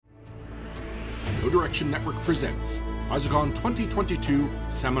No Direction Network presents PaizoCon 2022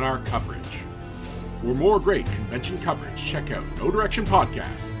 seminar coverage. For more great convention coverage, check out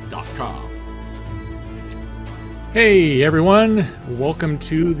NoDirectionPodcast.com. Hey everyone, welcome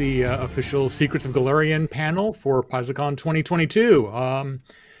to the official Secrets of Golarion panel for PaizoCon 2022.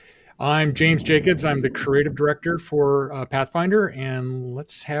 I'm James Jacobs. I'm the creative director for Pathfinder, and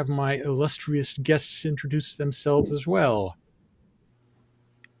let's have my illustrious guests introduce themselves as well.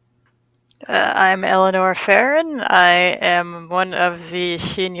 I'm Eleanor Farron. I am one of the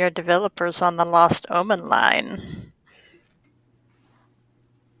senior developers on the Lost Omen line.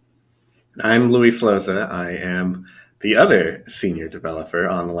 I'm Luis Loza. I am the other senior developer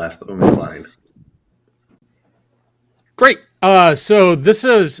on the Last Omens line. Great. So this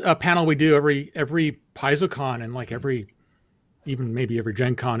is a panel we do every PaizoCon and even maybe every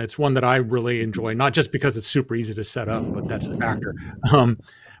Gen Con. It's one that I really enjoy, not just because it's super easy to set up, but that's a factor.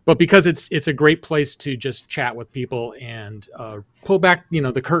 But because it's a great place to just chat with people and pull back,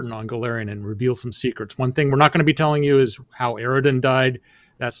 the curtain on Golarion and reveal some secrets. One thing we're not going to be telling you is how Aroden died.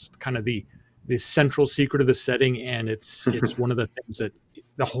 That's kind of the central secret of the setting, and it's one of the things that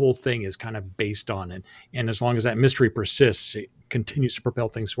the whole thing is kind of based on. And as long as that mystery persists, it continues to propel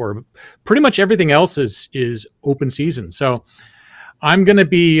things forward. Pretty much everything else is open season. So I'm going to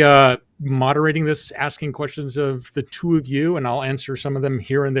be moderating this, asking questions of the two of you, and I'll answer some of them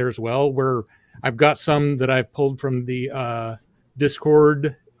here and there as well, where I've got some that I've pulled from the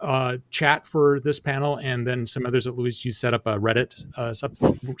Discord chat for this panel, and then some others that Luis, you set up a Reddit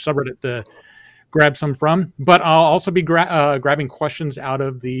subreddit to grab some from. But I'll also be grabbing questions out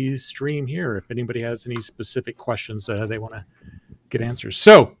of the stream here if anybody has any specific questions they want to get answers.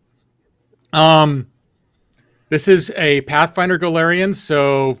 So this is a Pathfinder Golarion,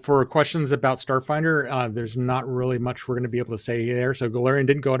 so for questions about Starfinder, there's not really much we're going to be able to say there. So Golarion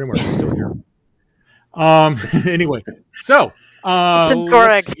didn't go anywhere; it's still here. Anyway, so it's in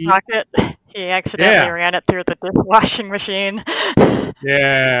Gorek's pocket. He accidentally ran it through the dishwashing machine.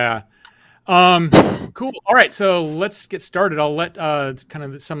 Yeah. Cool. All right, so let's get started. I'll let kind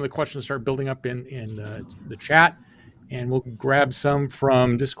of some of the questions start building up in the chat. And we'll grab some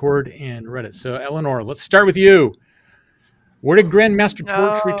from Discord and Reddit. So, Eleanor, let's start with you. Where did Grandmaster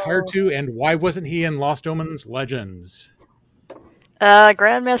Torch retire to, and why wasn't he in Lost Omens Legends?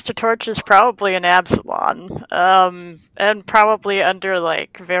 Grandmaster Torch is probably in Absalom, and probably under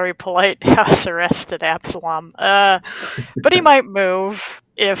very polite house arrest at Absalom. But he might move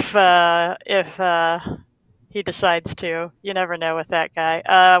if he decides to. You never know with that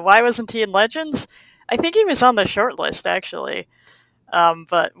guy. Why wasn't he in Legends? I think he was on the short list, actually,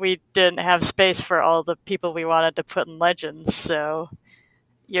 but we didn't have space for all the people we wanted to put in Legends, so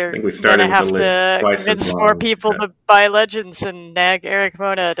you're going to have to convince more people to buy Legends and nag Eric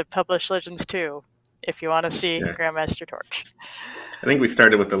Mona to publish Legends 2 if you want to see Grandmaster Torch. I think we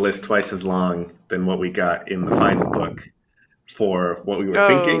started with the list twice as long than what we got in the final book for what we were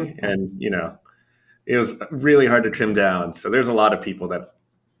thinking, and, it was really hard to trim down, so there's a lot of people that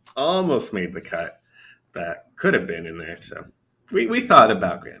almost made the cut that could have been in there. So we thought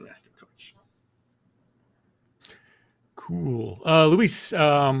about Grandmaster Torch. Cool. Luis,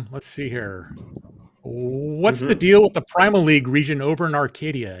 let's see here. What's the deal with the Primal League region over in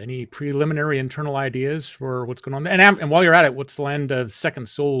Arcadia? Any preliminary internal ideas for what's going on there? And while you're at it, what's the Land of Second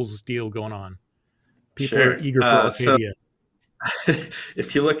Souls deal going on? People are eager for Arcadia. So,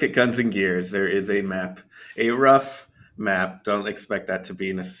 if you look at Guns and Gears, there is a map, a rough map. Don't expect that to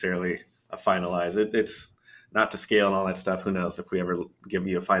be necessarily a finalize. It's not to scale and all that stuff. Who knows if we ever give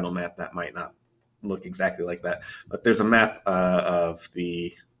you a final map that might not look exactly like that. But there's a map of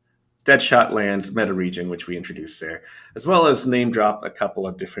the Deadshot Lands meta region, which we introduced there, as well as name drop a couple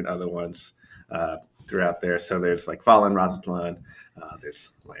of different other ones throughout there. So there's Fallen Razatlan,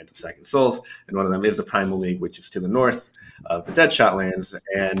 there's Land of Second Souls, and one of them is the Primal League, which is to the north of the Deadshot Lands.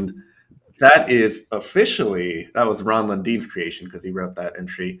 And that was Ron Lundeen's creation because he wrote that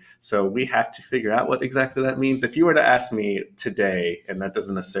entry. So we have to figure out what exactly that means. If you were to ask me today, and that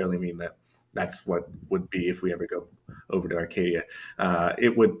doesn't necessarily mean that that's what would be if we ever go over to Arcadia,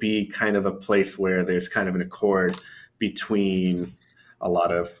 it would be kind of a place where there's kind of an accord between a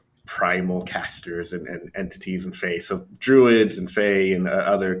lot of primal casters and entities and fae. So druids and fae and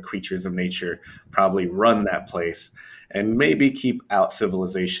other creatures of nature probably run that place and maybe keep out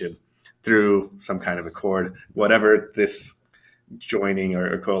civilization through some kind of accord. Whatever this joining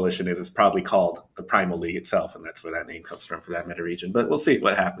or coalition is probably called the Primal League itself, and that's where that name comes from for that meta region. But we'll see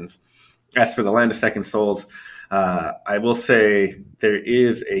what happens. As for the Land of Second Souls, I will say there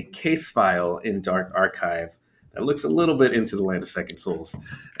is a case file in Dark Archive that looks a little bit into the Land of Second Souls,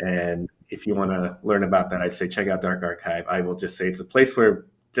 and if you want to learn about that, I'd say check out Dark Archive. I will just say it's a place where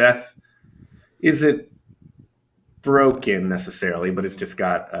death isn't broken necessarily, but it's just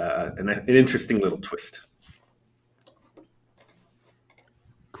got an interesting little twist.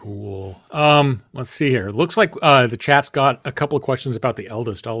 Cool. Let's see here. Looks like the chat's got a couple of questions about the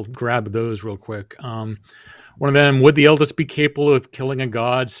Eldest. I'll grab those real quick. One of them, would the Eldest be capable of killing a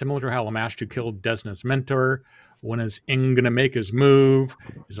god, similar to how Lamashtu killed Desna's mentor? When is Ing going to make his move?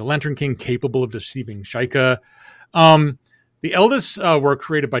 Is the Lantern King capable of deceiving Shaika? The Eldest were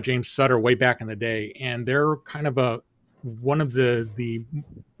created by James Sutter way back in the day, and they're kind of one of the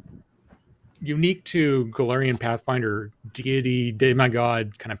unique to Galarian Pathfinder deity,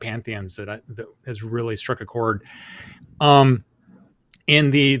 demigod kind of pantheons that has really struck a chord.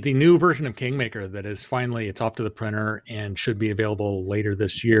 In the new version of Kingmaker that is finally, it's off to the printer and should be available later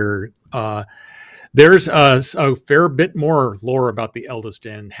this year, there's a fair bit more lore about the Eldest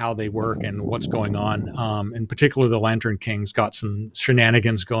and how they work and what's going on. In particular, the Lantern King's got some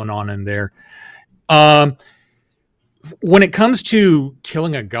shenanigans going on in there. When it comes to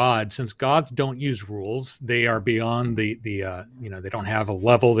killing a god, since gods don't use rules, they are beyond they don't have a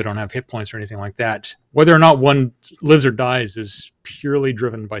level, they don't have hit points or anything like that. Whether or not one lives or dies is purely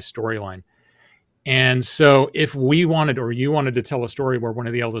driven by storyline. And so if we wanted, or you wanted to tell a story where one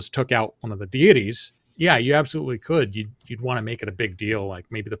of the Eldest took out one of the deities, yeah, you absolutely could. You'd want to make it a big deal, like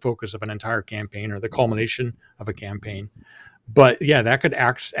maybe the focus of an entire campaign or the culmination of a campaign. But yeah, that could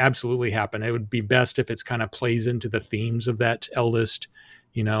absolutely happen. It would be best if it's kind of plays into the themes of that Eldest,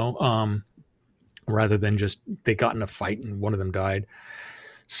 rather than just they got in a fight and one of them died.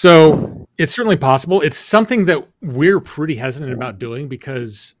 So it's certainly possible. It's something that we're pretty hesitant about doing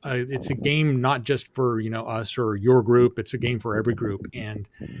because it's a game not just for us or your group. It's a game for every group, and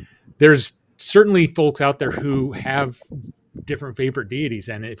there's certainly folks out there who have different favorite deities,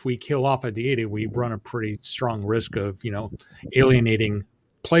 and if we kill off a deity, we run a pretty strong risk of alienating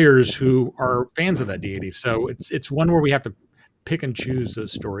players who are fans of that deity. So it's one where we have to pick and choose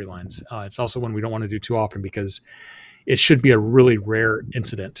those storylines. It's also one we don't want to do too often because it should be a really rare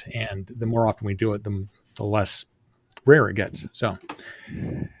incident, and the more often we do it, the less rare it gets. So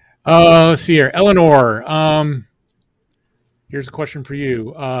let's see here, Eleanor. Here's a question for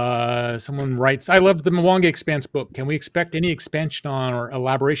you. Someone writes, I love the Mwanga Expanse book. Can we expect any expansion on or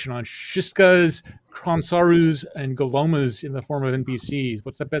elaboration on Shiska's, Kronsarus, and Galomas in the form of NPCs?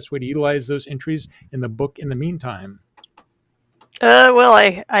 What's the best way to utilize those entries in the book in the meantime? Well,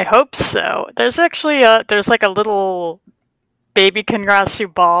 I hope so. There's actually there's like a little baby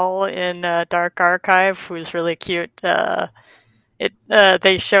Kenrasu ball in Dark Archive who's really cute. They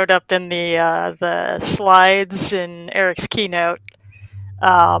showed up in the slides in Eric's keynote.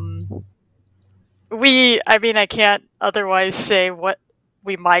 I can't otherwise say what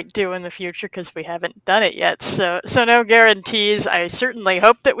we might do in the future because we haven't done it yet. So no guarantees. I certainly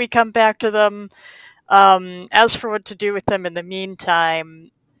hope that we come back to them. As for what to do with them in the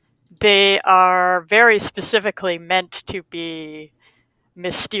meantime, they are very specifically meant to be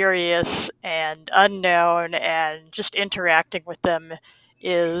mysterious and unknown, and just interacting with them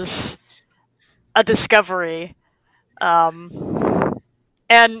is a discovery. And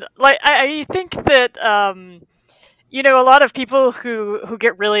like I think that a lot of people who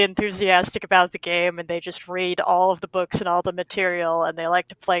get really enthusiastic about the game and they just read all of the books and all the material, and they like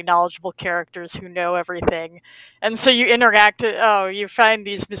to play knowledgeable characters who know everything. And so you you find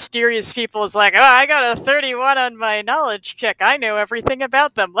these mysterious people. It's like, I got a 31 on my knowledge check. I know everything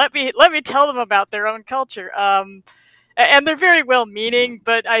about them. Let me tell them about their own culture. And they're very well-meaning,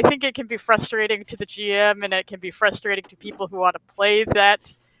 but I think it can be frustrating to the GM, and it can be frustrating to people who want to play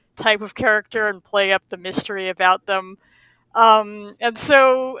that type of character and play up the mystery about them. And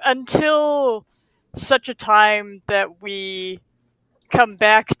so until such a time that we come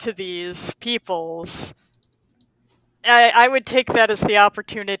back to these peoples, I would take that as the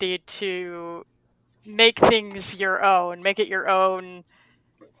opportunity to make things your own, make it your own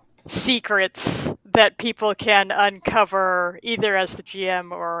secrets that people can uncover either as the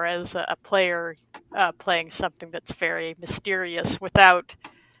GM or as a player playing something that's very mysterious without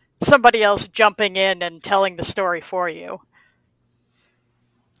somebody else jumping in and telling the story for you.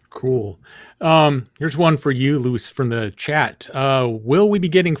 Cool. Here's one for you, Luis, from the chat. Will we be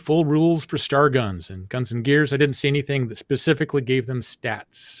getting full rules for Star Guns and Guns and Gears? I didn't see anything that specifically gave them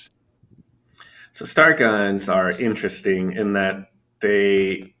stats. So Star Guns are interesting in that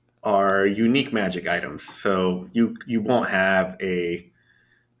they are unique magic items. So you won't have a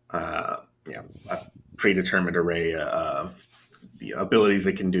predetermined array of the abilities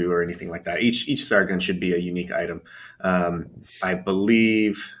they can do or anything like that. Each Star Gun should be a unique item. I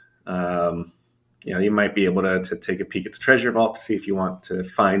believe You might be able to take a peek at the treasure vault to see if you want to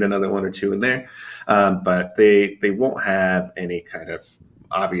find another one or two in there, but they won't have any kind of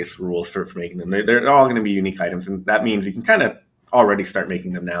obvious rules for making them. They're all going to be unique items, and that means you can kind of already start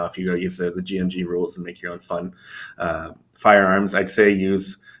making them now if you go use the GMG rules and make your own fun firearms. I'd say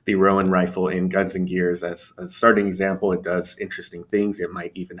use the Rowan rifle in Guns and Gears as a starting example. It does interesting things. It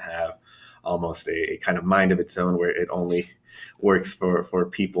might even have almost a kind of mind of its own, where it only works for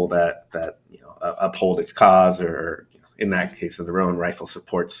people that uphold its cause, or in that case of the Rowan rifle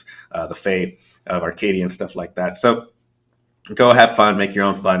supports the Fae of Arcadia and stuff like that. So go have fun, make your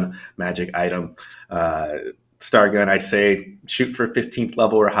own fun magic item. Star gun, I'd say shoot for 15th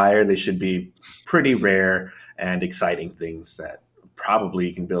level or higher. They should be pretty rare and exciting things that probably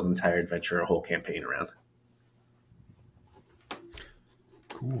you can build an entire adventure or a whole campaign around.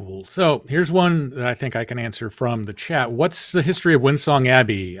 Cool. So here's one that I think I can answer from the chat. What's the history of Windsong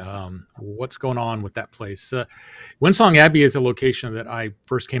Abbey? What's going on with that place? Windsong Abbey is a location that I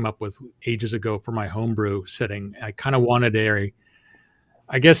first came up with ages ago for my homebrew setting. I kind of wanted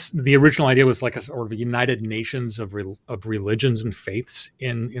I guess the original idea was like a sort of a United Nations of religions and faiths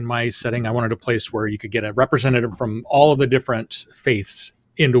in my setting. I wanted a place where you could get a representative from all of the different faiths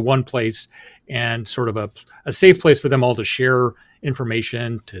into one place, and sort of a safe place for them all to share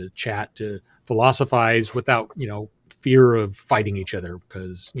information, to chat, to philosophize without, fear of fighting each other,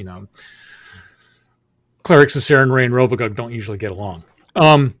 because, clerics of Sarenrae and Rovagug don't usually get along.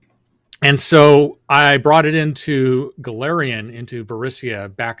 And so I brought it into Golarion, into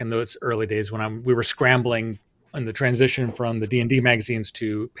Varisia, back in those early days when we were scrambling in the transition from the D&D magazines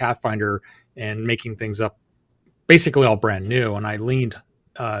to Pathfinder and making things up basically all brand new. And I leaned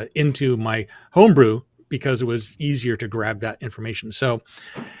into my homebrew because it was easier to grab that information. So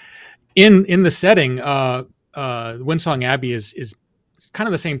in the setting, Windsong Abbey is kind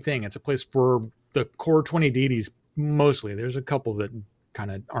of the same thing. It's a place for the core 20 deities mostly. There's a couple that kind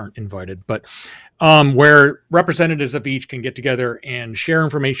of aren't invited, but where representatives of each can get together and share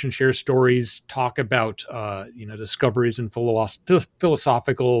information, share stories, talk about discoveries and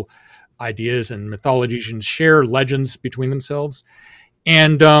philosophical ideas and mythologies, and share legends between themselves.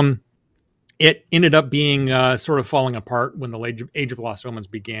 And it ended up being sort of falling apart when the Age of Lost Omens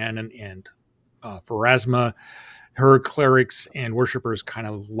began, and Pharasma, her clerics and worshippers kind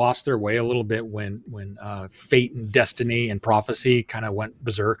of lost their way a little bit when fate and destiny and prophecy kind of went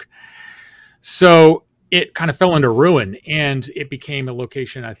berserk. So it kind of fell into ruin, and it became a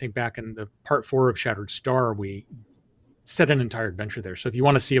location. I think back in the part 4 of Shattered Star, we set an entire adventure there. So if you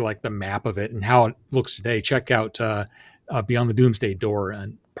want to see like the map of it and how it looks today, check out Beyond the Doomsday Door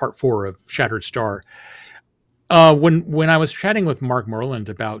and part 4 of Shattered Star. When I was chatting with Mark Merland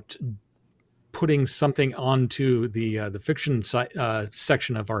about putting something onto the fiction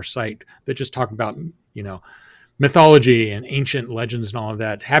section of our site that just talked about mythology and ancient legends and all of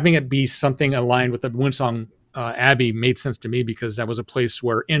that, having it be something aligned with the Windsong Abbey made sense to me, because that was a place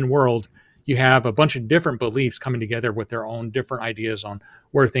where in world you have a bunch of different beliefs coming together with their own different ideas on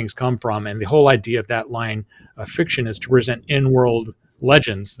where things come from. And the whole idea of that line of fiction is to present in-world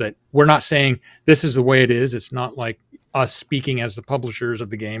legends that we're not saying this is the way it is. It's not like us speaking as the publishers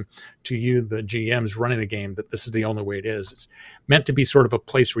of the game to you, the GMs running the game, that this is the only way it is. It's meant to be sort of a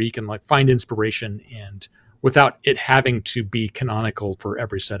place where you can like find inspiration, and without it having to be canonical for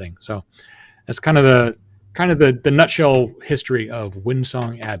every setting. So that's kind of the nutshell history of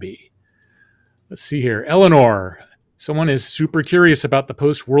Windsong Abbey. Let's see here. Eleanor, someone is super curious about the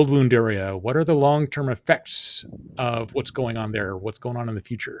post-World Wound area. What are the long-term effects of what's going on there? What's going on in the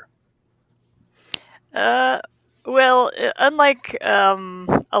future? Well, unlike a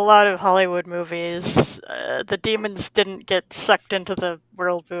lot of Hollywood movies, the demons didn't get sucked into the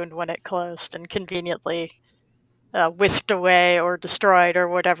World Wound when it closed and conveniently whisked away or destroyed or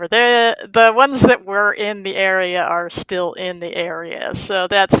whatever. The ones that were in the area are still in the area, so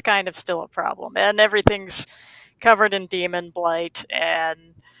that's kind of still a problem. And everything's covered in demon blight,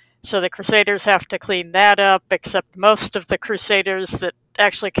 and so the Crusaders have to clean that up, except most of the Crusaders that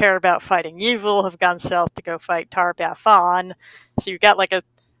actually care about fighting evil have gone south to go fight Tar-Baphon. So you've got like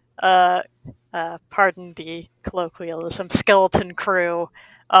a pardon the colloquialism, skeleton crew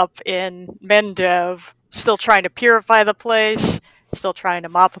up in Mendov, still trying to purify the place, still trying to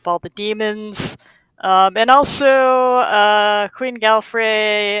mop up all the demons. And also, Queen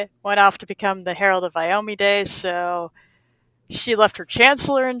Galfrey went off to become the Herald of Iomide, so she left her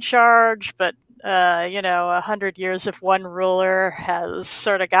chancellor in charge, but 100 years of one ruler has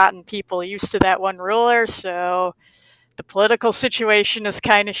sort of gotten people used to that one ruler, so the political situation is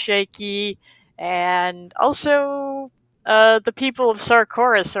kind of shaky. And also, the people of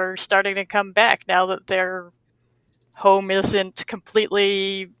Sarkoris are starting to come back now that their home isn't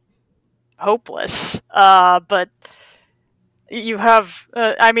completely hopeless. But you have,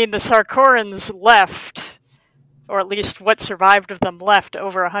 the Sarkorans left, or at least what survived of them left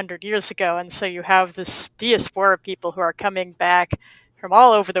over 100 years ago, and so you have this diaspora of people who are coming back from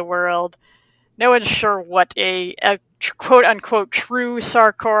all over the world. No one's sure what a quote-unquote true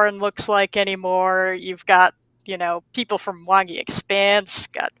Sarkoran looks like anymore. You've got, people from Wangi Expanse,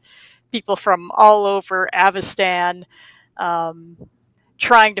 got people from all over Avestan,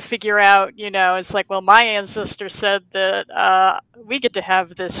 trying to figure out, it's like, well, my ancestor said that we get to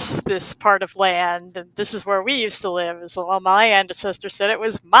have this part of land, and this is where we used to live. So, well, my ancestor said it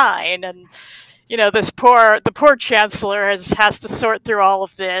was mine, and the poor chancellor has to sort through all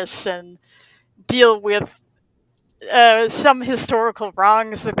of this and deal with some historical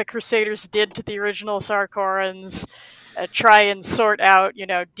wrongs that the Crusaders did to the original Sarkorans, try and sort out,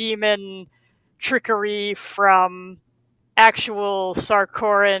 demon trickery from actual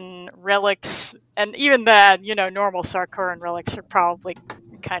Sarkoran relics, and even that, normal Sarkoran relics are probably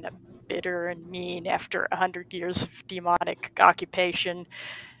kind of bitter and mean after 100 years of demonic occupation.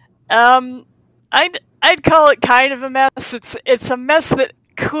 I'd call it kind of a mess. It's a mess that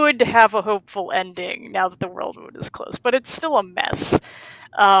could have a hopeful ending now that the world wound is closed, but it's still a mess.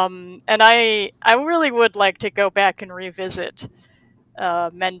 And I really would like to go back and revisit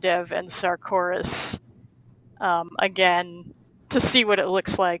Mendev and Sarkoris again to see what it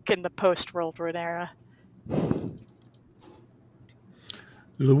looks like in the post-World War era.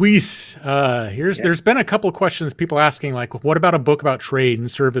 Luis, there's been a couple of questions, people asking, like, what about a book about trade and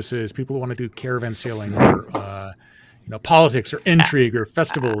services? People want to do caravan sailing or politics or intrigue or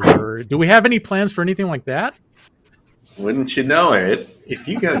festivals, or do we have any plans for anything like that? Wouldn't you know it? If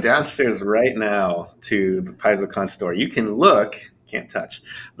you go downstairs right now to the PaizoCon store, you can look, can't touch,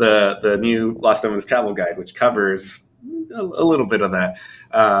 the new Lost Omens travel guide, which covers a little bit of that.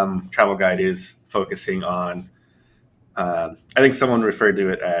 Travel guide is focusing on, I think someone referred to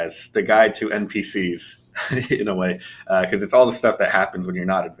it as the guide to NPCs in a way, because it's all the stuff that happens when you're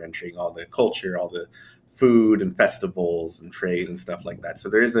not adventuring, all the culture, all the food and festivals and trade and stuff like that. So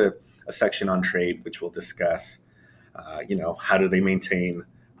there is a section on trade, which we'll discuss, how do they maintain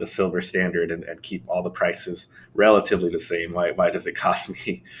the silver standard and keep all the prices relatively the same? Why does it cost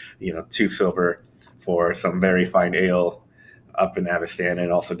me, 2 silver for some very fine ale up in Avestan and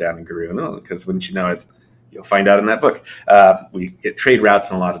also down in Garoon? Because wouldn't you know it, you'll find out in that book. We get trade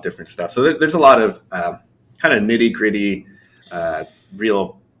routes and a lot of different stuff. So there's a lot of kind of nitty gritty,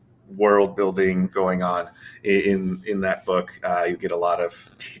 real world building going on in that book. You get a lot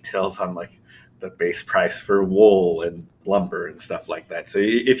of details on like the base price for wool and lumber and stuff like that. So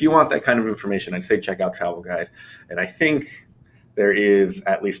if you want that kind of information, I'd say check out Travel Guide. And I think there is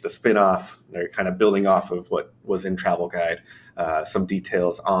at least a spin-off. They're kind of building off of what was in Travel Guide, some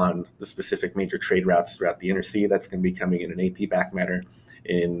details on the specific major trade routes throughout the Inner Sea. That's going to be coming in an AP back matter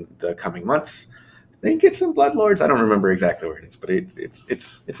in the coming months. I think it's in Bloodlords. I don't remember exactly where it is, but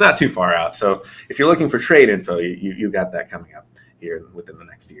it's not too far out. So if you're looking for trade info, you got that coming up here within the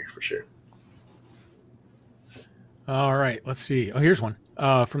next year for sure. All right, let's see. Oh, here's one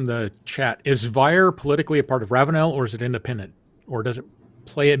from the chat. Is Vyre politically a part of Ravenel, or is it independent? Or does it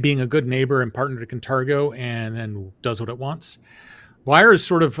play at being a good neighbor and partner to Cantargo and then does what it wants? Vyre is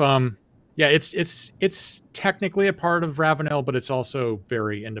sort of, it's technically a part of Ravenel, but it's also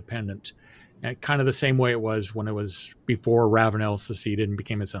very independent. And kind of the same way it was when it was before Ravenel seceded and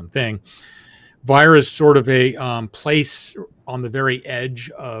became its own thing. Vyre is sort of a place on the very edge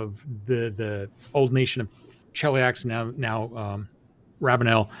of the old nation of Cheliax, now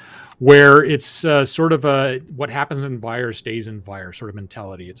Ravenel, where it's sort of a what happens in Vyre stays in Vyre sort of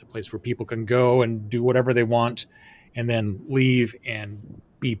mentality. It's a place where people can go and do whatever they want and then leave and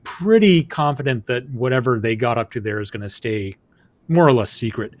be pretty confident that whatever they got up to there is going to stay more or less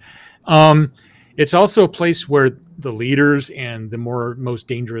secret. It's also a place where the leaders and the most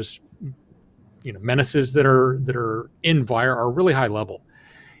dangerous, menaces that are in Vyre are really high level.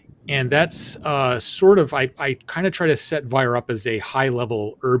 And that's sort of, I kind of try to set Vyre up as a high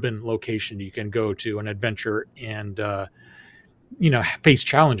level urban location you can go to and adventure and, face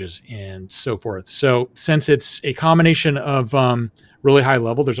challenges and so forth. So since it's a combination of really high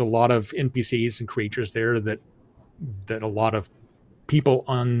level, there's a lot of NPCs and creatures there that a lot of people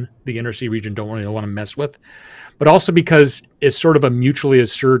on the Inner Sea region don't really want to mess with, but also because it's sort of a mutually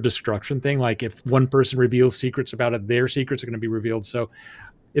assured destruction thing. Like if one person reveals secrets about it, their secrets are going to be revealed. So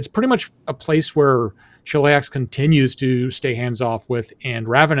it's pretty much a place where Cheliax continues to stay hands off with, and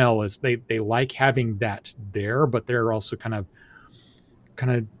Ravenel is they like having that there, but they're also kind of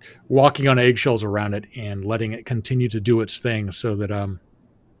walking on eggshells around it and letting it continue to do its thing, so that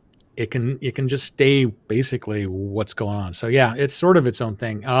it can just stay basically what's going on. So yeah, it's sort of its own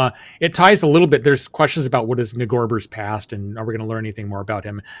thing. It ties a little bit. There's questions about what is Ngorber's past, and are we going to learn anything more about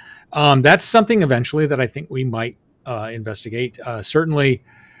him? That's something eventually that I think we might investigate. Certainly,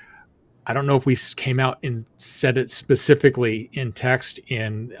 I don't know if we came out and said it specifically in text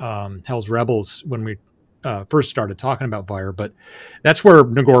in Hell's Rebels when we first started talking about Vyre, but that's where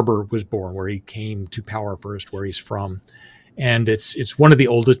Ngorber was born, where he came to power first, where he's from. And it's one of the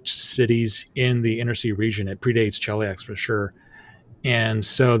oldest cities in the Inner Sea region. It predates Cheliax for sure. And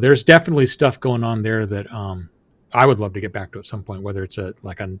so there's definitely stuff going on there that I would love to get back to at some point, whether it's a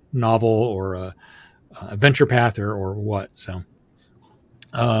novel or a adventure path or what. So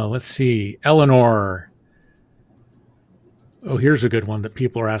let's see. Eleanor. Oh, here's a good one that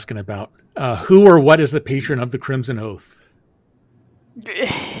people are asking about. Who or what is the patron of the Crimson Oath?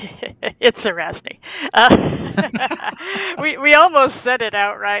 It's Erasni. We almost said it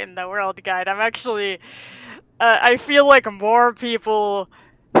outright in the World Guide. I'm actually, I feel like more people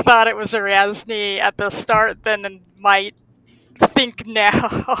thought it was Erasni at the start than might think now.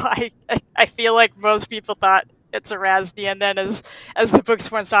 I feel like most people thought it's Erasni, and then as the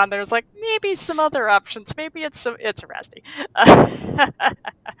books went on, there's like maybe some other options. Maybe it's Erasni.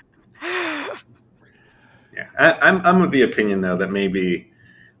 Yeah, I'm of the opinion though that maybe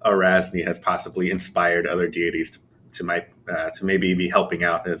Erasni has possibly inspired other deities to maybe be helping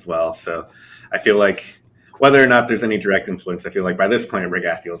out as well. So I feel like whether or not there's any direct influence, I feel like by this point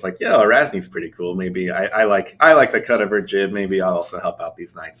Regathiel's like, yo, Erasni's pretty cool. Maybe I like the cut of her jib. Maybe I'll also help out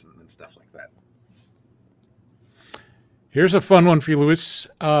these knights and stuff like that. Here's a fun one for you, Lewis.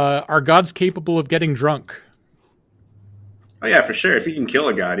 Are gods capable of getting drunk? Oh yeah, for sure. If you can kill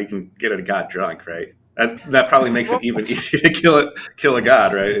a god, you can get a god drunk, right? That probably makes it even easier to kill a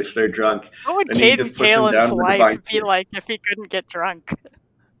god, right? If they're drunk, what would then you can just push them down Kaelin's to the life divine be sphere. like if he couldn't get drunk?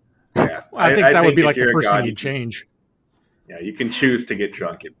 Yeah, I think that would be if like the you're a first god, thing you'd change. Yeah, you can choose to get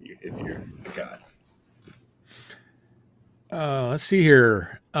drunk if you're a god. Let's see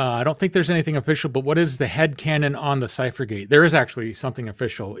here. I don't think there's anything official, but what is the headcanon on the Cyphergate? There is actually something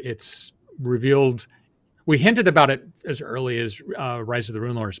official. It's revealed. We hinted about it as early as Rise of the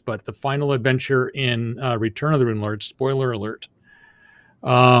Runelords, but the final adventure in Return of the Runelords, spoiler alert,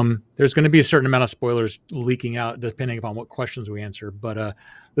 there's going to be a certain amount of spoilers leaking out depending upon what questions we answer. But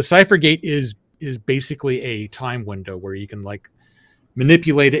the Cyphergate is basically a time window where you can like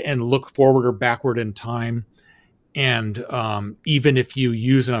manipulate it and look forward or backward in time. And even if you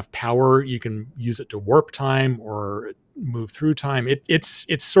use enough power, you can use it to warp time or move through time.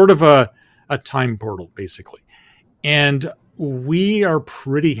 It's sort of a time portal, basically. And we are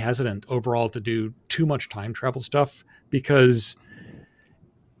pretty hesitant overall to do too much time travel stuff, because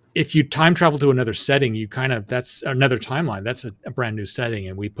if you time travel to another setting, that's another timeline. That's a brand new setting.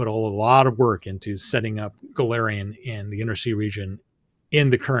 And we put a lot of work into setting up Golarion and the Inner Sea region in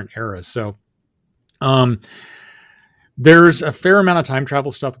the current era. So there's a fair amount of time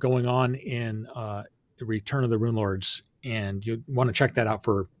travel stuff going on in Return of the Runelords, and you want to check that out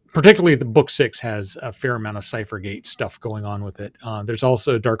particularly the book 6 has a fair amount of Cyphergate stuff going on with it. There's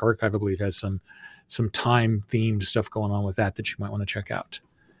also Dark Archive, I believe, has some time themed stuff going on with that you might want to check out.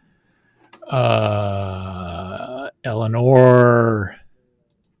 Eleanor.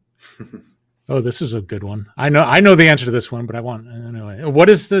 Oh, this is a good one. I know the answer to this one, but I know. What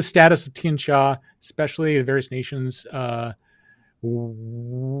is the status of Tian Xia, especially the various nations?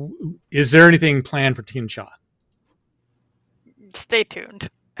 Is there anything planned for Tian Xia? Stay tuned.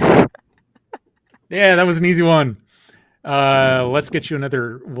 Yeah, that was an easy one. Let's get you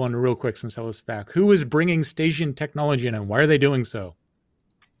another one real quick since I was back. Who is bringing Stasian technology in, and why are they doing so?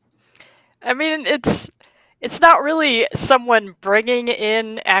 I mean, it's not really someone bringing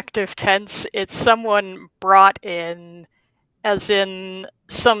in active tense. It's someone brought in, as in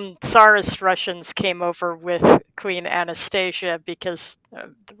some Tsarist Russians came over with Queen Anastasia because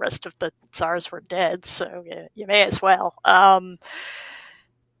the rest of the Tsars were dead, so you may as well.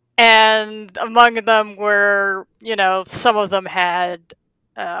 And among them were, some of them had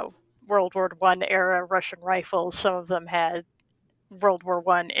World War I era Russian rifles. Some of them had World War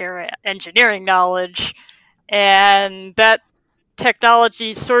I era engineering knowledge. And that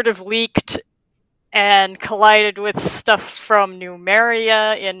technology sort of leaked and collided with stuff from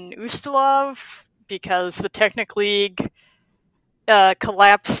Numeria in Ustalov because the Technic League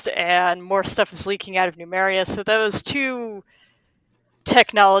collapsed and more stuff is leaking out of Numeria. So those two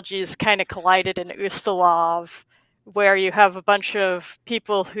technologies kind of collided in Ustalav, where you have a bunch of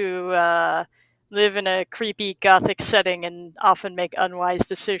people who live in a creepy gothic setting and often make unwise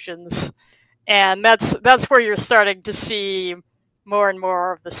decisions. And that's where you're starting to see more and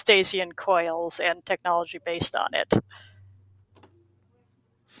more of the Stasian coils and technology based on it.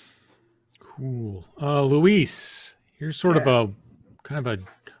 Cool. Luis, here's sort of a kind of a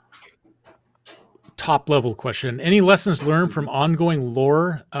top level question. Any lessons learned from ongoing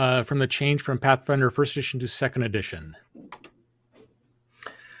lore from the change from Pathfinder First Edition to Second Edition?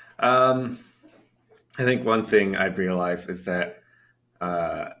 I think one thing I've realized is that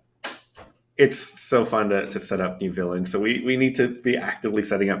it's so fun to set up new villains. So we need to be actively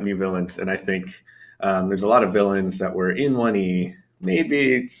setting up new villains. And I think there's a lot of villains that were in 1E,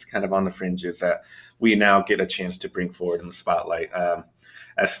 maybe just kind of on the fringes, that we now get a chance to bring forward in the spotlight.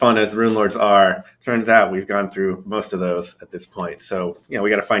 As fun as Rune Lords are, turns out we've gone through most of those at this point. So, we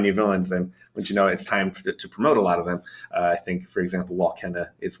got to find new villains. And once it's time to promote a lot of them, I think, for example, Walkenna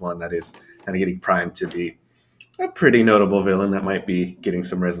is one that is kind of getting primed to be a pretty notable villain that might be getting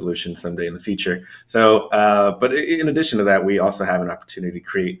some resolution someday in the future. So, but in addition to that, we also have an opportunity to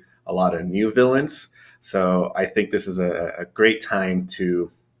create a lot of new villains. So I think this is a great time to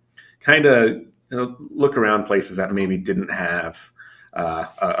kind of look around places that maybe didn't have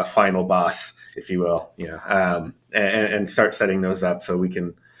a final boss, if you will, and start setting those up so we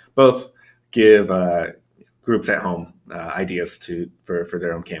can both give groups at home ideas for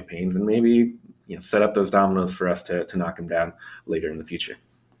their own campaigns, and maybe set up those dominoes for us to knock them down later in the future.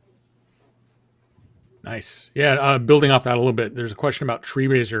 Nice. Yeah, building off that a little bit, there's a question about Tree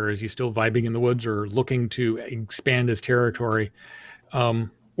Razor. Is he still vibing in the woods or looking to expand his territory?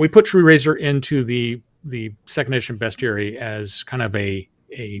 We put Tree Razor into the Second Edition Bestiary as kind of a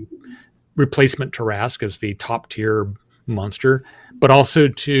replacement to Rask as the top tier monster, but also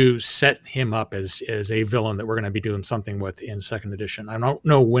to set him up as a villain that we're going to be doing something with in Second Edition. I don't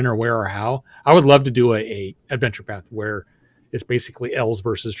know when or where or how. I would love to do a adventure path where it's basically elves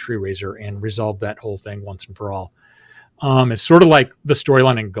versus Tree Razor and resolve that whole thing once and for all. It's sort of like the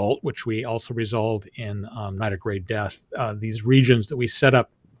storyline in Gult, which we also resolved in Night of Great Death. These regions that we set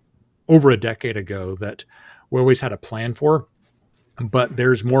up over a decade ago that we always had a plan for, but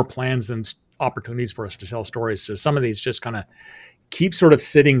there's more plans than opportunities for us to tell stories. So some of these just kind of keep sort of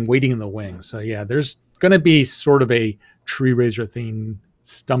sitting, waiting in the wings. So yeah, there's going to be sort of a Tree Razor theme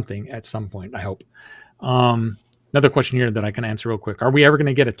something at some point, I hope. Another question here that I can answer real quick. Are we ever going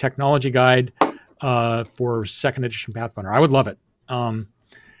to get a technology guide for Second Edition Pathfinder? I would love it. And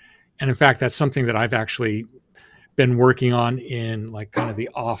in fact, that's something that I've actually been working on in like kind of the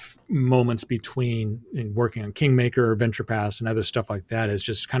off moments between working on Kingmaker, Adventure Pass, and other stuff like that, is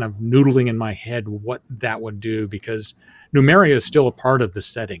just kind of noodling in my head what that would do, because Numeria is still a part of the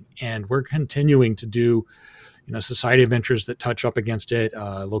setting, and we're continuing to do society adventures that touch up against it,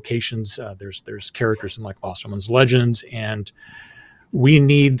 locations. There's characters in like Lost Women's Legends, and we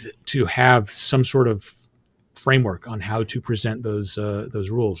need to have some sort of framework on how to present those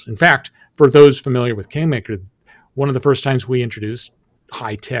rules. In fact, for those familiar with Kingmaker, one of the first times we introduced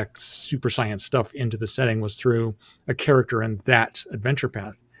high-tech, super science stuff into the setting was through a character in that adventure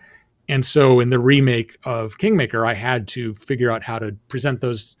path. And so in the remake of Kingmaker, I had to figure out how to present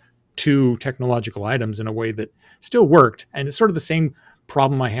those two technological items in a way that still worked. And it's sort of the same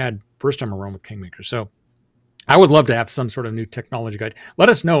problem I had first time around with Kingmaker. So I would love to have some sort of new technology guide. Let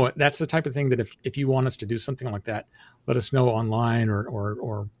us know. That's the type of thing that if you want us to do something like that, let us know online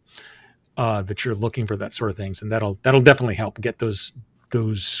or that you're looking for that sort of things. And that'll definitely help get those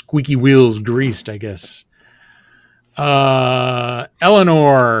squeaky wheels greased, I guess. Eleanor,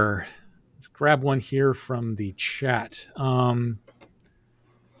 let's grab one here from the chat.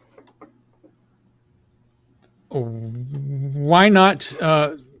 Why not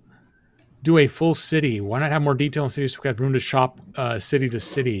do a full city? Why not have more detail in cities so we have room to shop city to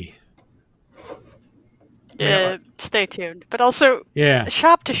city? Stay tuned. But also, yeah,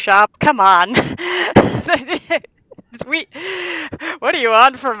 shop to shop. Come on. What do you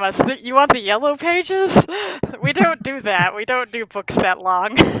want from us? You want the yellow pages? We don't do that. We don't do books that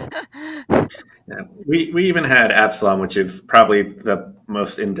long. Yeah, we even had Absalom, which is probably the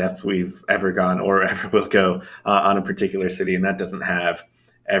most in-depth we've ever gone or ever will go on a particular city, and that doesn't have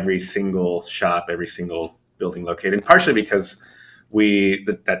every single shop, every single building located, partially because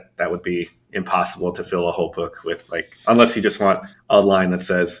that would be impossible to fill a whole book with, like, unless you just want a line that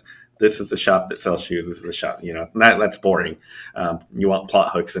says, this is the shop that sells shoes, this is the shop, that's boring. You want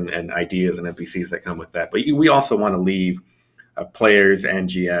plot hooks and ideas and NPCs that come with that. But we also want to leave players and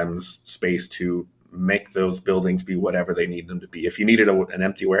GMs space to make those buildings be whatever they need them to be. If you needed an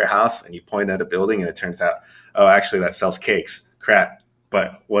empty warehouse and you point at a building and it turns out, oh, actually that sells cakes, crap.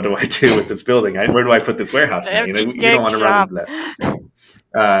 But what do I do with this building? Where do I put this warehouse? You don't want to run into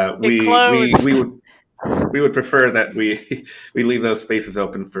that. We would prefer that we leave those spaces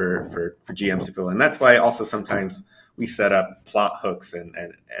open for GMs to fill in. That's why also sometimes we set up plot hooks and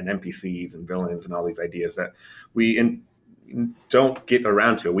NPCs and villains and all these ideas that we don't get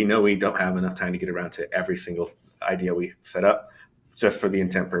around to. We know we don't have enough time to get around to every single idea we set up, just for the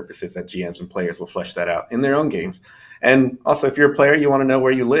intent purposes that GMs and players will flesh that out in their own games. And also, if you're a player, you want to know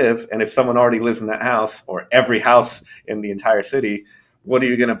where you live. And if someone already lives in that house or every house in the entire city, what are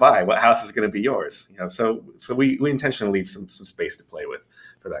you going to buy? What house is going to be yours? So we intentionally leave some space to play with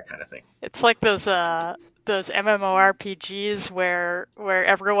for that kind of thing. It's like those MMORPGs where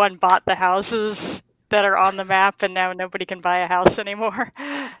everyone bought the houses that are on the map, and now nobody can buy a house anymore.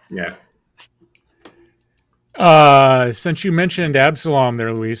 Yeah. Since you mentioned Absalom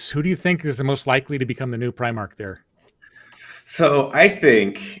there, Luis, who do you think is the most likely to become the new Primarch there? So I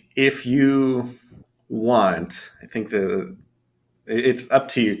think if you want, I think it's up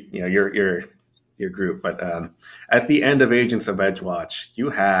to your group, but at the end of Agents of Edgewatch, you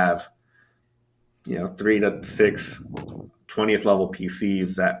have 3 to 6 20th level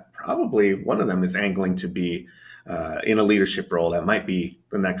PCs that probably one of them is angling to be in a leadership role that might be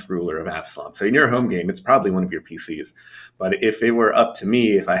the next ruler of Absalom. So in your home game, it's probably one of your PCs. But if it were up to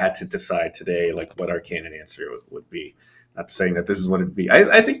me, if I had to decide today, like what our canon answer would be, not saying that this is what it'd be,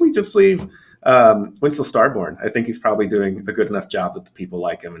 I think we just leave Winslow Starborn. I think he's probably doing a good enough job that the people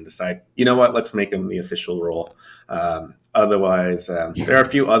like him and decide, you know what, let's make him the official role. Otherwise, there are a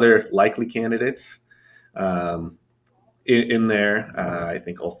few other likely candidates in there. I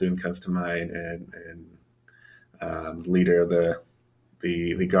think Ulthun comes to mind, and leader of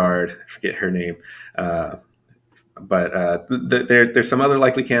the guard, I forget her name, but there's some other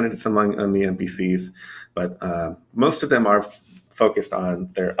likely candidates on the NPCs, but most of them are focused on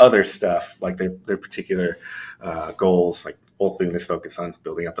their other stuff, like their particular goals. Like Ulthun is focused on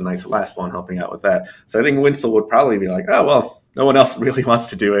building up a nice last one, helping out with that. So I think Winslow would probably be like, oh well, no one else really wants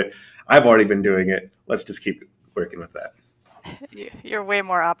to do it. I've already been doing it. Let's just keep working with that. You're way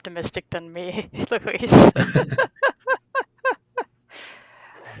more optimistic than me, Luis.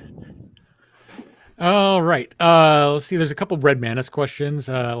 All right. Let's see. There's a couple of Red Manus questions.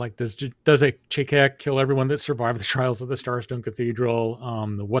 Like, does a Chekak kill everyone that survived the trials of the Starstone Cathedral?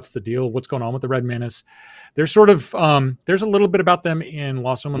 What's the deal? What's going on with the Red Manus? There's sort of there's a little bit about them in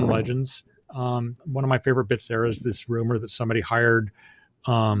Lost Omen Legends. One of my favorite bits there is this rumor that somebody hired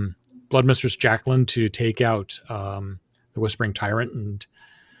Blood Mistress Jacqueline to take out the Whispering Tyrant,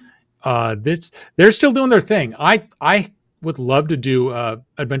 and they're still doing their thing. I would love to do a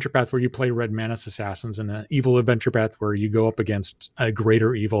adventure path where you play Red Manus assassins, and an evil adventure path where you go up against a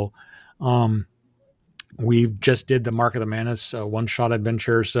greater evil. We just did the Mark of the Manus one-shot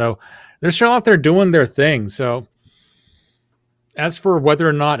adventure, so they're still out there doing their thing. So as for whether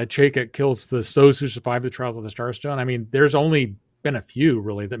or not a Chekak kills those who survived the trials of the Starstone, I mean, there's only been a few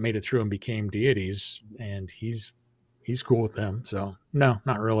really that made it through and became deities, and he's cool with them. So no,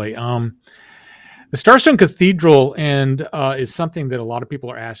 not really. The Starstone Cathedral is something that a lot of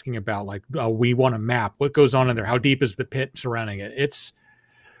people are asking about. Like, we want a map. What goes on in there? How deep is the pit surrounding it?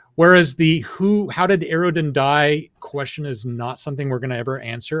 Whereas the how did Aroden die question is not something we're going to ever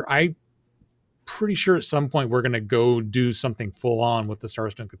answer. I'm pretty sure at some point we're going to go do something full on with the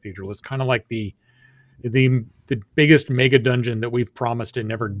Starstone Cathedral. It's kind of like the biggest mega dungeon that we've promised and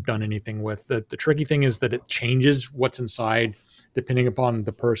never done anything with. The tricky thing is that it changes what's inside depending upon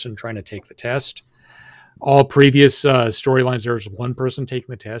the person trying to take the test. All previous storylines, there's one person taking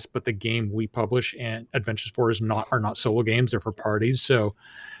the test, but the game we publish and Adventures for are not solo games; they're for parties. So,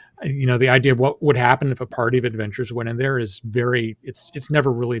 the idea of what would happen if a party of adventurers went in there is it's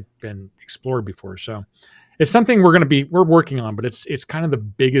never really been explored before. So, it's something we're working on, but it's kind of the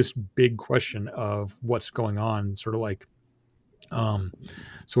big question of what's going on. Sort of like,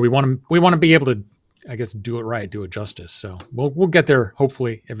 so we want to be able to, I guess, do it right, do it justice. So we'll get there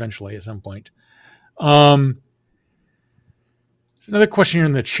hopefully eventually at some point. There's another question here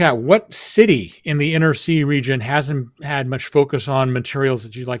in the chat. What city in the Inner Sea region hasn't had much focus on materials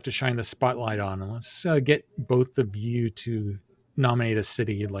that you'd like to shine the spotlight on? And let's get both of you to nominate a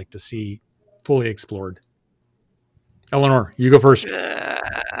city you'd like to see fully explored. Eleanor, you go first. No,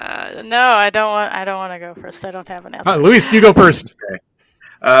 I don't want to go first. I don't have an answer. Luis, you go first.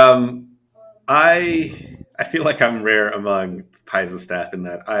 Okay. I feel like I'm rare among Paizo staff in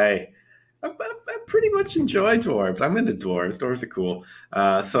that I pretty much enjoy dwarves. I'm into dwarves. Dwarves are cool.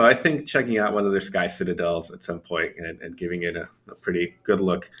 So I think checking out one of their Sky Citadels at some point and giving it a pretty good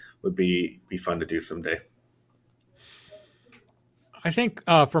look would be fun to do someday. I think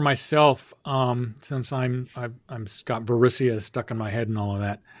for myself, since I'm Scott Borussia stuck in my head and all of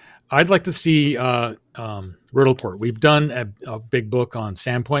that, I'd like to see Riddleport. We've done a big book on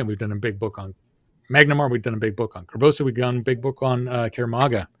Sandpoint. We've done a big book on Magnamar. We've done a big book on Korvosa. We've done a big book on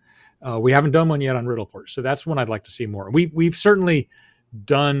Kermaga. We haven't done one yet on Riddleport, so that's one I'd like to see more. We've certainly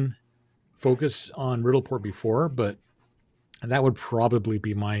done focus on Riddleport before, but that would probably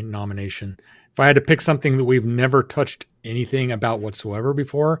be my nomination. If I had to pick something that we've never touched anything about whatsoever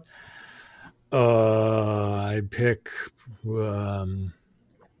before, I'd pick, I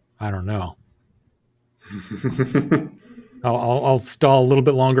don't know. I'll stall a little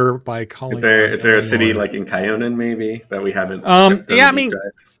bit longer by calling. Is there a city like in Kyonen maybe that we haven't? Yeah, I mean,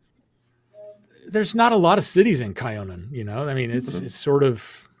 there's not a lot of cities in Kyonen. You know, I mean, it's sort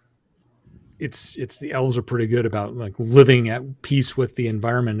of. It's the elves are pretty good about like living at peace with the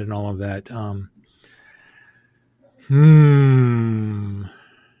environment and all of that.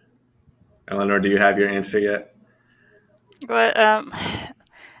 Eleanor, do you have your answer yet? But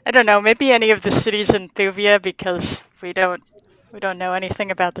I don't know. Maybe any of the cities in Thuvia, because we don't know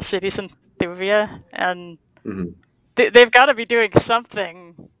anything about the cities in Thuvia, and they've got to be doing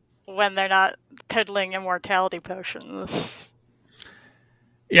something when they're not peddling immortality potions.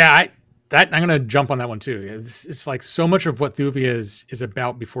 Yeah, I'm going to jump on that one too. It's like so much of what Thuvia is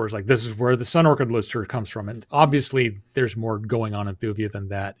about before is like, this is where the Sun Orchid Lister comes from. And obviously there's more going on in Thuvia than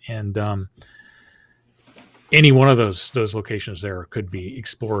that. And any one of those locations there could be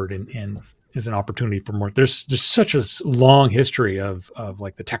explored and is an opportunity for more. There's just such a long history of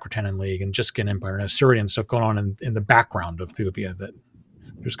like the Tecratenan League and Jiskin Empire and Assyrian stuff going on in the background of Thuvia that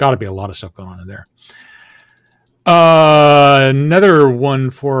there's got to be a lot of stuff going on in there. Another one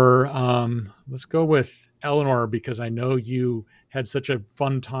for let's go with Eleanor, because I know you had such a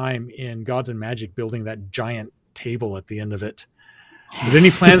fun time in Gods and Magic building that giant table at the end of it. Are there any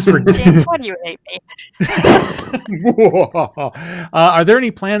plans for James? Why do you hate me? Are there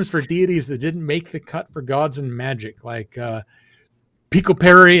any plans for deities that didn't make the cut for Gods and Magic, like Pico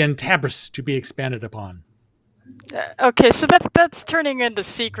Perry and Tabris, to be expanded upon? Okay, so that's turning into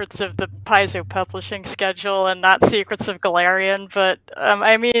Secrets of the Paizo publishing schedule and not Secrets of Galarian. But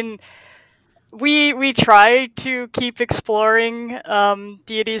I mean, we try to keep exploring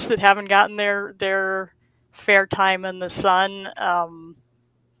deities that haven't gotten their fair time in the sun.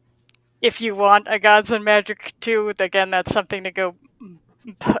 If you want a Gods and Magic 2, again, that's something to go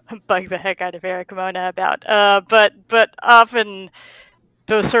bug the heck out of Eric Mona about. But often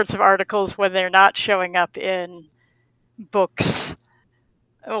those sorts of articles, when they're not showing up in books,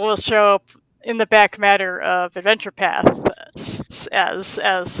 will show up in the back matter of Adventure Path as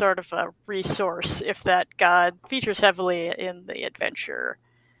sort of a resource if that god features heavily in the adventure.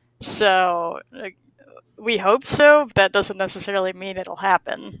 So we hope so. That doesn't necessarily mean it'll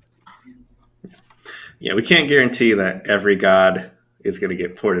happen. Yeah, we can't guarantee that every god is going to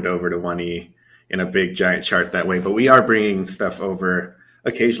get ported over to 1E in a big giant chart that way, but we are bringing stuff over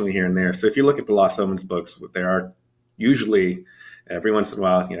occasionally here and there. So if you look at the Lost Omens books, there are usually every once in a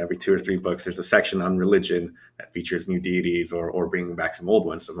while, every 2 or 3 books, there's a section on religion that features new deities or bringing back some old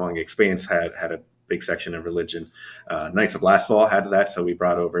ones. So Long Expanse had a big section of religion. Knights of Lastfall had that, so we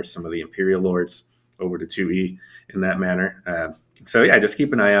brought over some of the Imperial Lords over to 2E in that manner. So yeah, just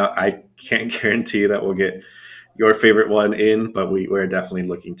keep an eye out. I can't guarantee that we'll get your favorite one in, but we're definitely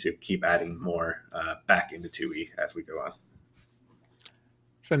looking to keep adding more back into 2E as we go on.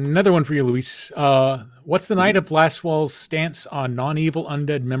 So another one for you, Luis. What's the Knight of Lastfall's stance on non-evil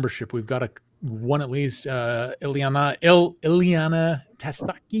undead membership? We've got one at least. Ileana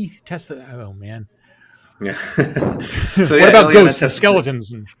Testaki. Oh man. Yeah. So what about ghosts and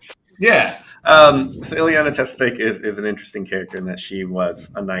skeletons? Yeah. So Ileana Testake is an interesting character in that she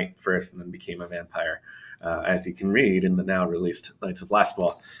was a knight first and then became a vampire, as you can read in the now released Knights of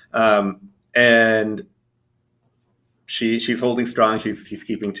Lastfall. And she's holding strong. She's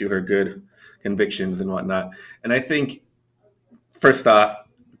keeping to her good convictions and whatnot. And I think, first off,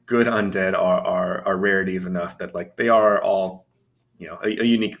 good undead are rarities enough that like they are all, a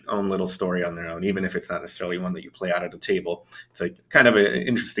unique own little story on their own, even if it's not necessarily one that you play out at a table. It's like kind of an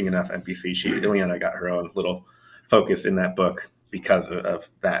interesting enough NPC. Ileana got her own little focus in that book because of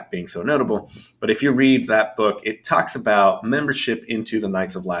that being so notable. But if you read that book, it talks about membership into the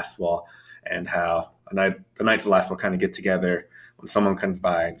Knights of Lastfall and how the Knights of Lastfall kind of get together when someone comes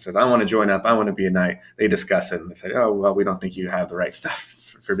by and says, I want to join up, I want to be a knight. They discuss it and they say, oh, well, we don't think you have the right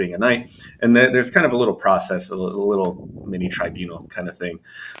stuff for being a knight. And there's kind of a little process, a little mini tribunal kind of thing,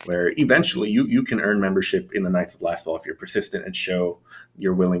 where eventually you can earn membership in the Knights of Lastfall if you're persistent and show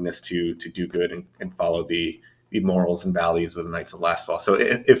your willingness to do good and follow the morals and values of the Knights of Lastfall. So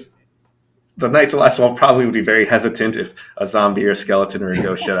if the Knights of Lastfall probably would be very hesitant if a zombie or a skeleton or a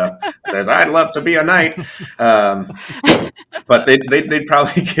ghost showed up and says, "I'd love to be a knight," but they'd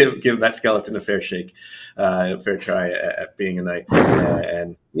probably give that skeleton a fair try at being a knight.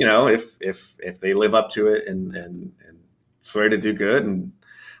 And if they live up to it and swear to do good, and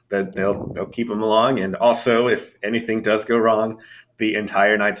that they'll keep them along. And also, if anything does go wrong, the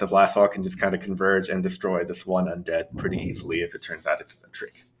entire Knights of Lastfall can just kind of converge and destroy this one undead pretty easily if it turns out it's a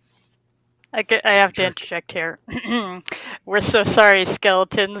trick. I have to interject here. We're so sorry,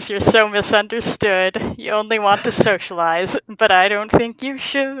 skeletons. You're so misunderstood. You only want to socialize, but I don't think you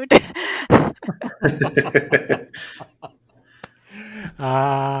should.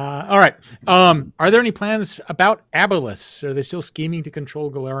 All right. Are there any plans about Abolus? Are they still scheming to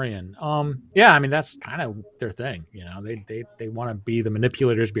control Golarion? Yeah, I mean, that's kind of their thing. They want to be the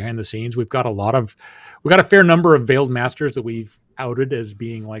manipulators behind the scenes. We've got a fair number of Veiled Masters that we've outed as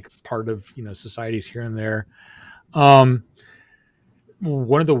being like part of societies here and there.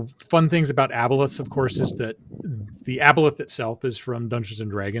 One of the fun things about Aboleth, of course, is that the Aboleth itself is from Dungeons and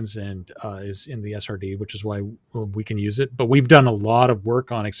Dragons and is in the SRD, which is why we can use it. But we've done a lot of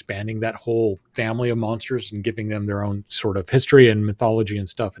work on expanding that whole family of monsters and giving them their own sort of history and mythology and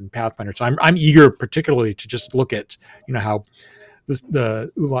stuff in Pathfinder. So I'm eager, particularly, to just look at how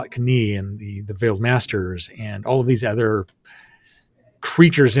the Ulat Kani and the Veiled Masters and all of these other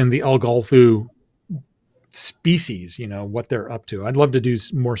creatures in the Algolthu species, what they're up to. I'd love to do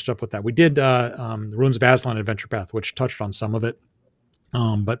more stuff with that. We did the Ruins of Aslan Adventure Path, which touched on some of it,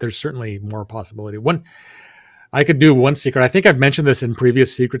 but there's certainly more possibility. I could do one secret. I think I've mentioned this in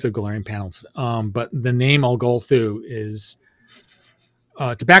previous Secrets of Golarion panels, but the name Algolthu is,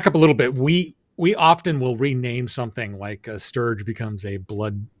 to back up a little bit, we often will rename something like a Sturge becomes a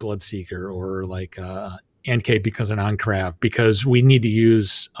blood seeker, or like Ankh becomes an Ancrav, because we need to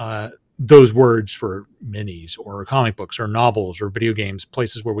use those words for minis or comic books or novels or video games,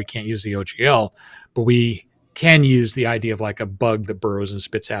 places where we can't use the OGL, but we can use the idea of like a bug that burrows and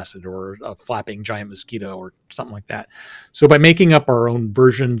spits acid, or a flapping giant mosquito or something like that. So by making up our own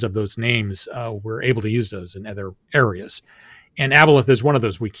versions of those names, we're able to use those in other areas. And Aboleth is one of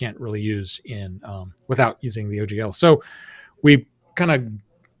those we can't really use in without using the OGL. So we kind of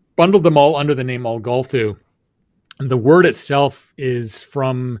bundled them all under the name Algolthu. And the word itself is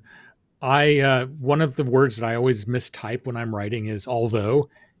from one of the words that I always mistype when I'm writing is although,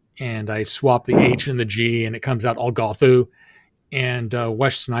 and I swap the H and the G and it comes out Algolthu. And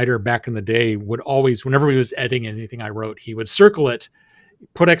Wes Snyder back in the day would always, whenever he was editing anything I wrote, he would circle it,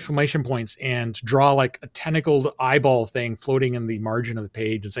 put exclamation points, and draw like a tentacled eyeball thing floating in the margin of the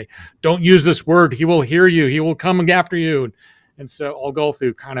page and say, "Don't use this word. He will hear you. He will come after you." And so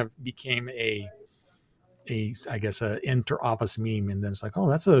Algolthu kind of became I guess, a inter-office meme. And then it's like, oh,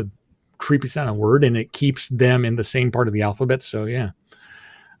 that's a creepy sounding word, and it keeps them in the same part of the alphabet. So yeah,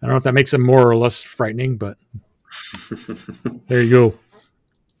 I don't know if that makes them more or less frightening, but there you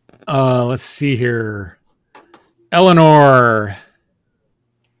go. Let's see here. Eleanor.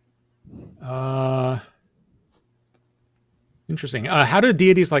 Interesting. How do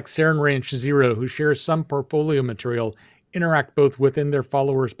deities like Sarenrae and Shiziro, who share some portfolio material, interact both within their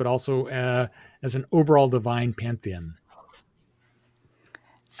followers but also as an overall divine pantheon?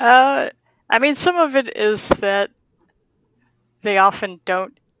 I mean, some of it is that they often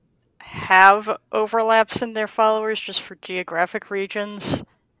don't have overlaps in their followers just for geographic regions.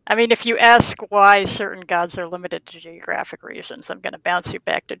 I mean, if you ask why certain gods are limited to geographic regions, I'm going to bounce you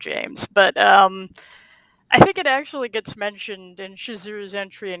back to James. But I think it actually gets mentioned in Shizuru's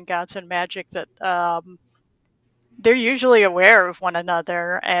entry in Gods and Magic that they're usually aware of one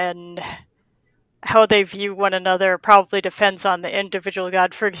another, and how they view one another probably depends on the individual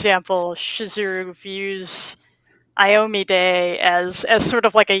god. For example, Shizuru views Iomide as sort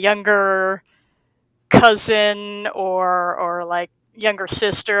of like a younger cousin or like younger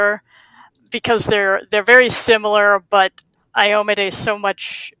sister, because they're very similar, but Iomide is so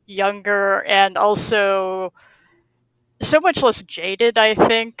much younger and also so much less jaded, I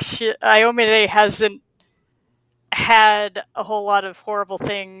think. Iomide hasn't had a whole lot of horrible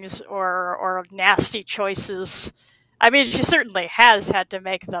things or nasty choices. I mean, she certainly has had to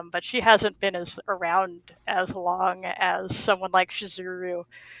make them, but she hasn't been around as long as someone like Shizuru,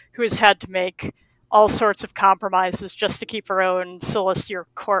 who has had to make all sorts of compromises just to keep her own celestial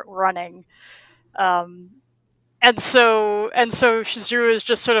court running. Shizuru is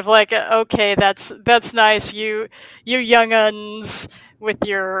just sort of like, okay, that's nice. You young uns with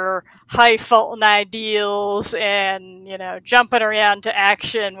your high Fulton ideals and jumping around to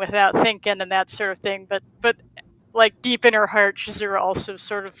action without thinking and that sort of thing. But like deep in her heart, Shizuru also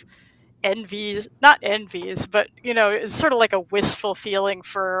sort of not envies, but it's sort of like a wistful feeling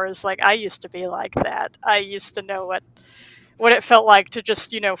for her. Is like, I used to be like that. I used to know what it felt like to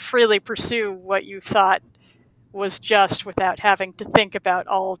just freely pursue what you thought was just, without having to think about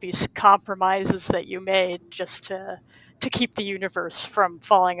all of these compromises that you made just to keep the universe from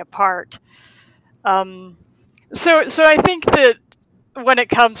falling apart. So I think that when it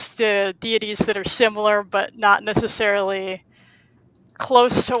comes to deities that are similar but not necessarily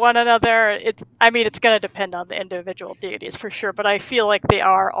close to one another, it's going to depend on the individual deities for sure, but I feel like they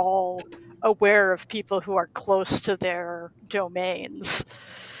are all aware of people who are close to their domains.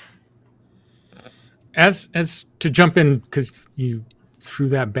 As to jump in, because you threw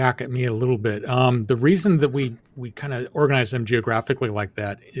that back at me a little bit, the reason that we kind of organize them geographically like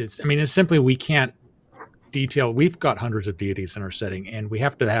that is, it's simply we can't detail. We've got hundreds of deities in our setting, and we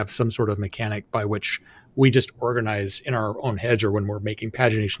have to have some sort of mechanic by which we just organize in our own heads, or when we're making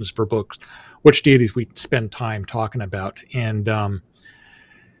paginations for books, which deities we spend time talking about. And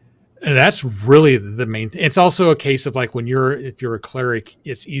that's really the main thing. It's also a case of like if you're a cleric,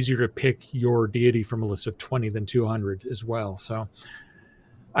 it's easier to pick your deity from a list of 20 than 200 as well. So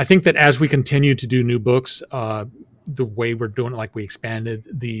I think that as we continue to do new books, the way we're doing it, like we expanded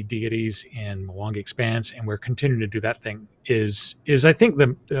the deities in Mwanga Expanse, and we're continuing to do that thing is I think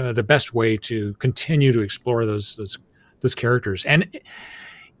the best way to continue to explore those characters. And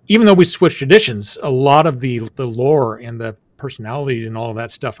even though we switched editions, a lot of the lore and the personalities and all of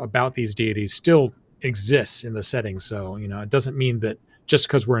that stuff about these deities still exists in the setting. So it doesn't mean that just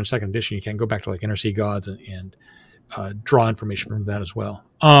because we're in second edition you can't go back to like Inner Sea Gods and draw information from that as well.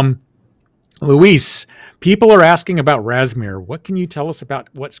 Luis, people are asking about Razmir. What can you tell us about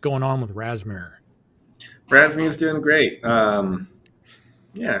what's going on with Razmir? Razmir's doing great.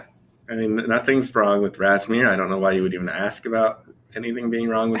 Yeah, nothing's wrong with Razmir. I don't know why you would even ask about anything being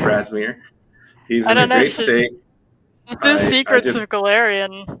wrong with Razmir. He's in a great state. The Secrets of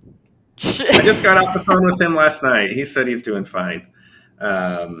Golarion. I just got off the phone with him last night. He said he's doing fine.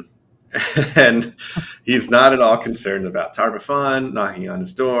 And he's not at all concerned about Tar-Baphon knocking on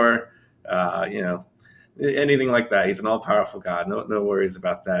his door. Anything like that. He's an all-powerful god. No worries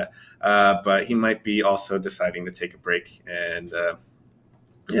about that. But he might be also deciding to take a break and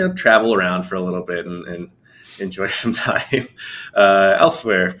travel around for a little bit and enjoy some time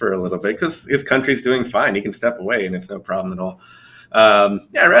elsewhere for a little bit, because his country's doing fine. He can step away and it's no problem at all.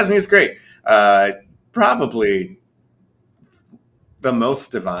 Razmir's great. Probably the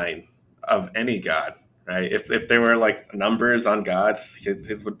most divine of any god. Right? If there were like numbers on gods,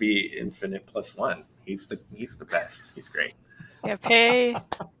 his would be infinite +1. He's the best. He's great. Yeah, pay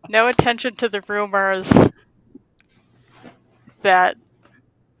no attention to the rumors that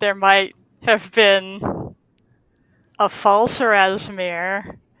there might have been a false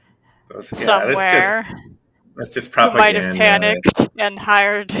Razmir somewhere. That's just propaganda. Who might have panicked and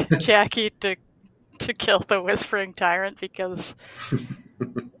hired Jackie to kill the Whispering Tyrant, because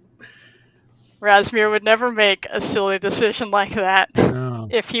Razmir would never make a silly decision like that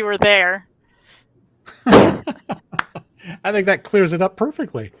if he were there. I think that clears it up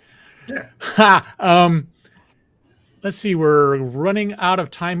perfectly. Yeah. Let's see. We're running out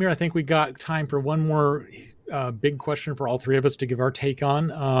of time here. I think we got time for one more big question for all three of us to give our take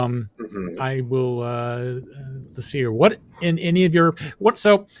on. I will. Let's see here. What in any of your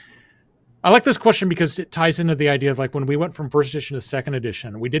So I like this question because it ties into the idea of like when we went from first edition to second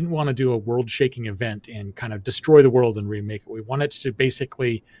edition, we didn't want to do a world-shaking event and kind of destroy the world and remake it. We wanted to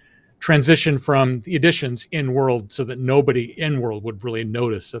basically transition from the editions in world so that nobody in world would really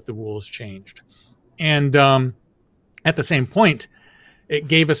notice that the rules changed. And at the same point, it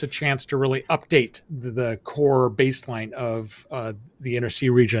gave us a chance to really update the core baseline of the Inner Sea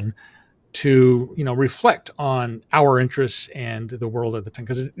region to reflect on our interests and the world at the time.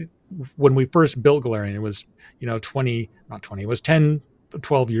 Because when we first built Golarion, it was 10,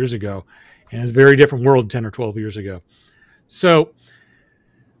 12 years ago, and it's a very different world 10 or 12 years ago. So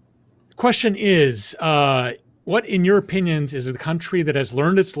the question is, what, in your opinions, is a country that has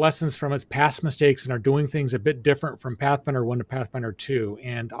learned its lessons from its past mistakes and are doing things a bit different from Pathfinder 1 to Pathfinder 2?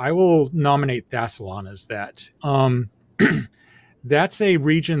 And I will nominate Thassilon as that. That's a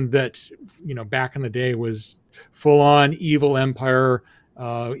region that, back in the day was full-on evil empire,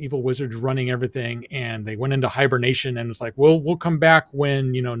 evil wizards running everything, and they went into hibernation, and it's like, we'll come back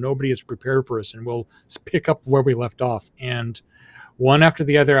when, nobody is prepared for us, and we'll pick up where we left off. And one after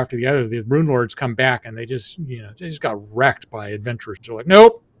the other, the Rune Lords come back, and they just got wrecked by adventurers. They're like,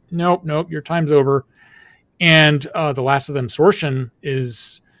 nope, your time's over. And the last of them, Sorshan,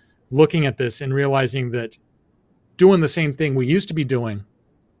 is looking at this and realizing that doing the same thing we used to be doing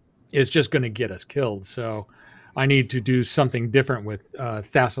is just going to get us killed. So I need to do something different with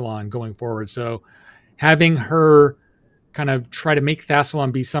Thassilon going forward. So having her kind of try to make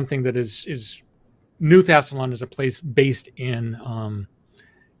Thassilon be something that is New Thassilon is a place based in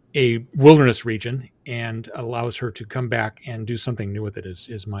a wilderness region, and allows her to come back and do something new with it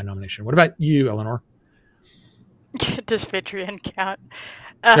is my nomination. What about you, Eleanor? Does Vidrian count?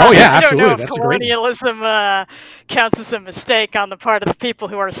 Oh yeah, absolutely. I don't know if That's colonialism counts as a mistake on the part of the people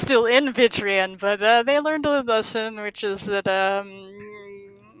who are still in Vidrian, but they learned a lesson, which is that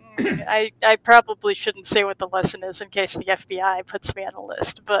I probably shouldn't say what the lesson is in case the FBI puts me on the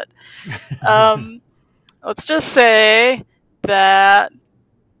list, but let's just say that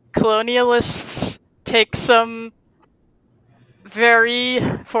colonialists take some very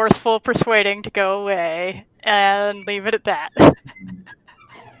forceful persuading to go away, and leave it at that.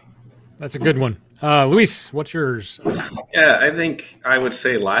 That's a good one. Luis, what's yours? Yeah, I think I would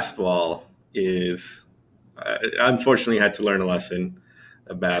say Lastwall is, unfortunately, had to learn a lesson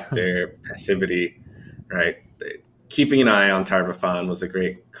about their passivity, right? Keeping an eye on Tar-Baphon was a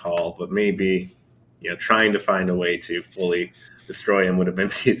great call, but maybe, trying to find a way to fully destroy him would have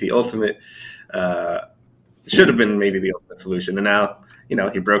been the ultimate, should have been maybe the ultimate solution. And now,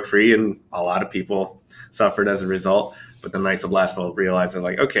 he broke free, and a lot of people suffered as a result. But the Knights of Lastwall realized they're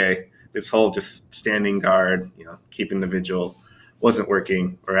like, okay, this whole just standing guard, keeping the vigil wasn't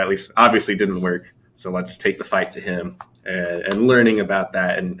working, or at least obviously didn't work. So let's take the fight to him, and learning about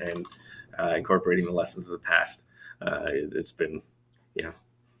that and incorporating the lessons of the past. It's been,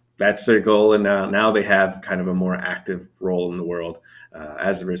 that's their goal. And now they have kind of a more active role in the world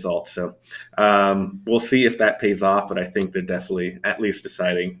as a result. So we'll see if that pays off. But I think they're definitely at least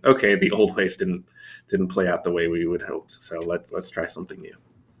deciding, okay, the old ways didn't play out the way we would hope. So let's try something new.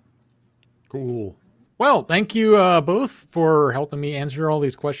 Cool. Well, thank you both for helping me answer all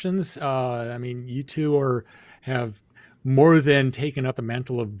these questions. You two have more than taken up the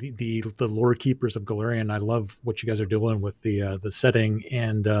mantle of the lore keepers of Golarion. I love what you guys are doing with the setting,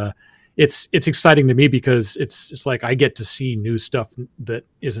 and it's exciting to me because it's like I get to see new stuff that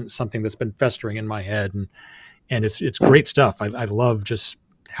isn't something that's been festering in my head, and it's great stuff. I love just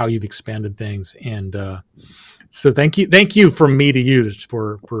how you've expanded things, and so thank you from me to you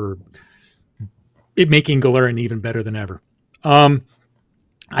for it making Golarion even better than ever.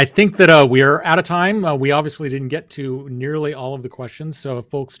 I think that we are out of time. We obviously didn't get to nearly all of the questions, so if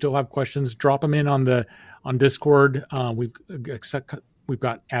folks still have questions, drop them in on Discord. We've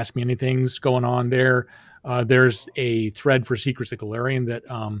got Ask Me Anythings going on there. There's a thread for Secrets of Golarion that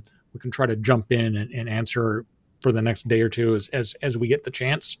we can try to jump in and answer for the next day or two as we get the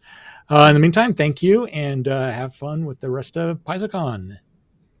chance. In the meantime, thank you, and have fun with the rest of PaizoCon.